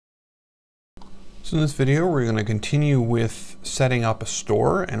So in this video we're going to continue with setting up a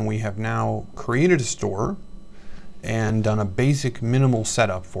store, and we have now created a store and done a basic minimal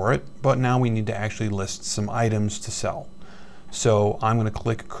setup for it, but now we need to actually list some items to sell. So I'm going to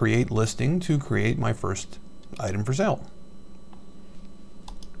click Create Listing to create my first item for sale.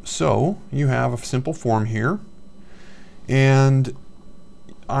 So you have a simple form here, and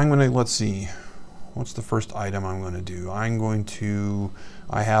I'm going to, let's see, what's the first item I'm going to do?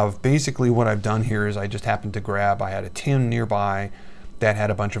 I have basically what I've done here is I just happened to grab, I had a tin nearby that had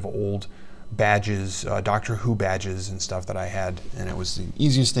a bunch of old badges, Doctor Who badges and stuff that I had, and it was the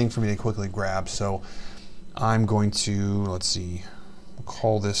easiest thing for me to quickly grab. So I'm going to, let's see, we'll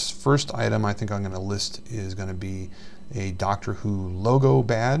call this first item I think I'm going to list is going to be a Doctor Who logo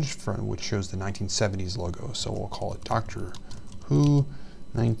badge, which shows the 1970s logo. So we'll call it Doctor Who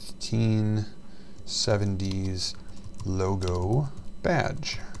 1970s logo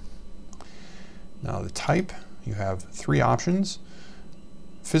badge. Now the type, you have three options: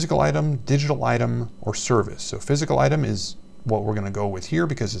 physical item, digital item, or service. So physical item is what we're going to go with here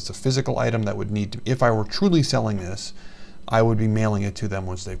because it's a physical item that would need to, if I were truly selling this, I would be mailing it to them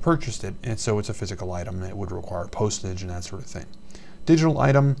once they purchased it, and so it's a physical item. It would require postage and that sort of thing. Digital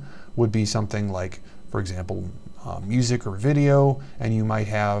item would be something like, for example, music or video, and you might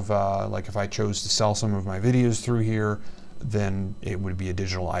have, like if I chose to sell some of my videos through here, then it would be a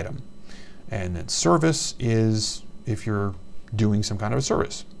digital item. And then service is if you're doing some kind of a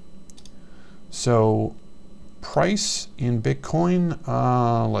service. So price in Bitcoin,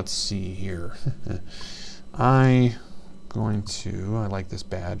 let's see here. I like this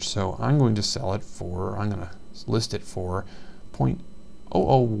badge, so I'm going to sell it for, I'm going to list it for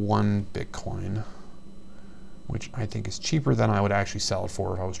 0.001 Bitcoin, which I think is cheaper than I would actually sell it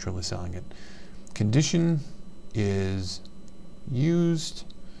for if I was truly selling it. Condition is used.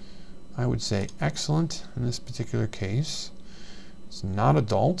 I would say excellent in this particular case. It's not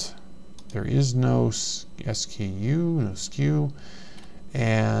adult. There is no SKU, no SKU,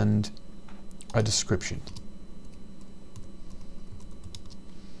 and a description.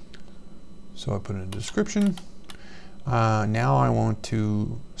 So I put in a description. Now I want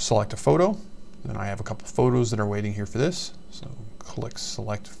to select a photo. Then I have a couple photos that are waiting here for this. So click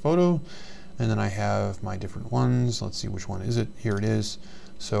select photo, and then I have my different ones. Let's see, which one is it? Here it is.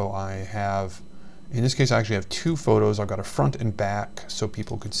 So I have, in this case I actually have two photos. I've got a front and back so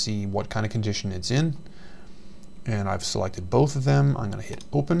people could see what kind of condition it's in. And I've selected both of them. I'm going to hit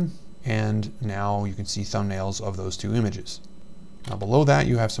open, and now you can see thumbnails of those two images. Now below that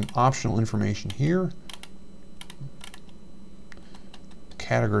you have some optional information here.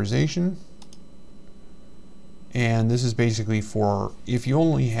 Categorization. And this is basically for, if you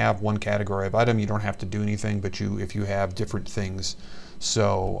only have one category of item, you don't have to do anything, but if you have different things.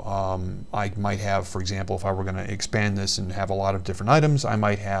 So I might have, for example, if I were going to expand this and have a lot of different items, I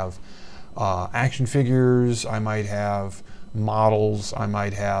might have action figures, I might have models, I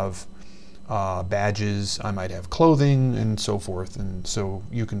might have badges, I might have clothing, and so forth. And so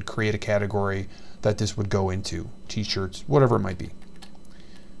you can create a category that this would go into, t-shirts, whatever it might be.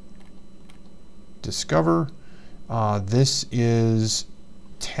 Discover. This is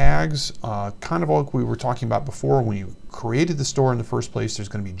tags, kind of like we were talking about before. When you created the store in the first place, there's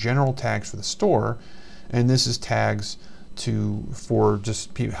going to be general tags for the store, and this is tags for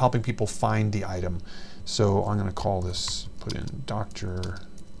just helping people find the item. So I'm going to call this, put in Doctor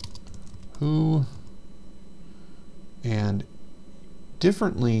Who, and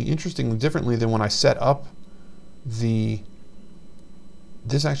interestingly differently than when I set up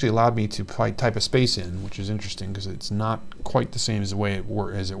this actually allowed me to type a space in, which is interesting because it's not quite the same as the way it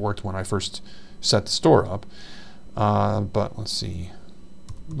worked when I first set the store up. But let's see,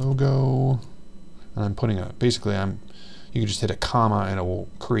 logo, and I'm putting basically you can just hit a comma and it will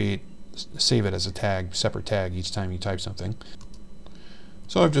save it as a tag, separate tag each time you type something.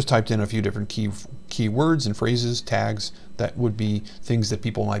 So I've just typed in a few different keywords and phrases, tags that would be things that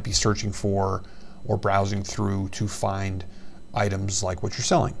people might be searching for or browsing through to find items like what you're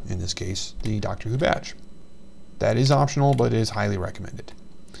selling, in this case the Doctor Who badge. That is optional, but it is highly recommended.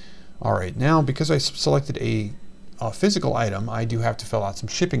 Alright, now because I selected a physical item, I do have to fill out some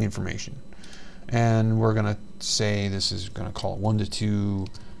shipping information, and we're going to say this is going to call it 1 to 2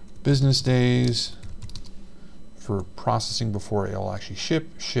 business days for processing before it will actually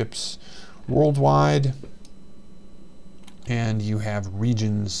ships worldwide. And you have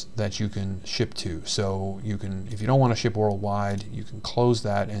regions that you can ship to. So you can, if you don't want to ship worldwide, you can close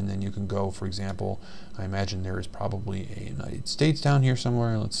that, and then you can go, for example, I imagine there is probably a United States down here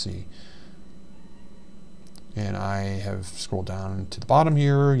somewhere. Let's see. And I have scrolled down to the bottom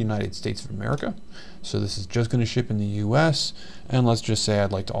here, United States of America. So this is just going to ship in the US. And let's just say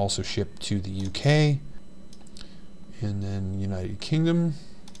I'd like to also ship to the UK. And then United Kingdom.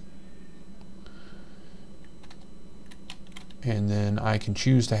 And then I can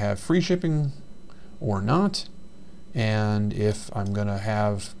choose to have free shipping or not. And if I'm going to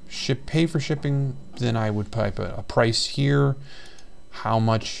have pay for shipping, then I would type a price here, how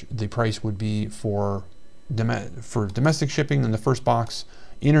much the price would be for domestic shipping in the first box.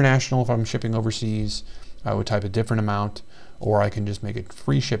 International, if I'm shipping overseas, I would type a different amount, or I can just make it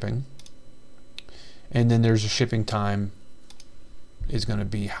free shipping. And then there's a shipping time is going to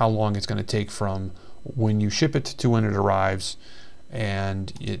be how long it's going to take from when you ship it to when it arrives,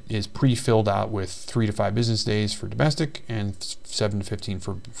 and it is pre-filled out with 3 to 5 business days for domestic and 7 to 15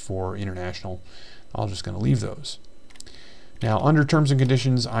 for international. I'm just going to leave those. Now, under terms and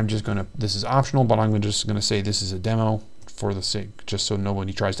conditions, I'm just going to, this is optional, but I'm just going to say this is a demo for the sake, just so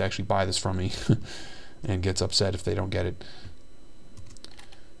nobody tries to actually buy this from me and gets upset if they don't get it.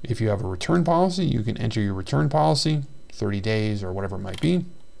 If you have a return policy, you can enter your return policy, 30 days or whatever it might be.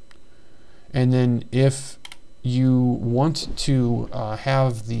 And then if you want to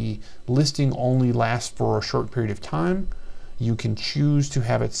have the listing only last for a short period of time, you can choose to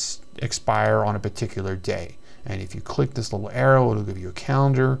have it expire on a particular day. And if you click this little arrow, it'll give you a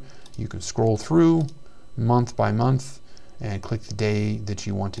calendar. You can scroll through month by month and click the day that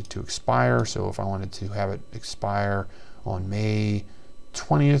you want it to expire. So if I wanted to have it expire on May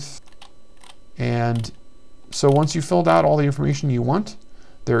 20th. And so once you've filled out all the information you want,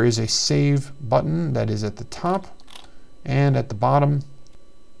 there is a save button that is at the top and at the bottom.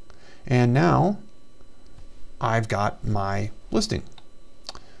 And now I've got my listing.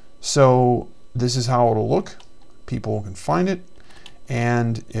 So this is how it'll look. People can find it,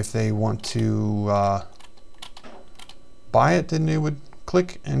 and if they want to buy it, then they would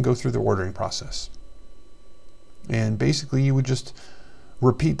click and go through the ordering process. And basically you would just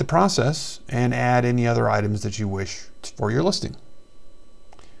repeat the process and add any other items that you wish for your listing.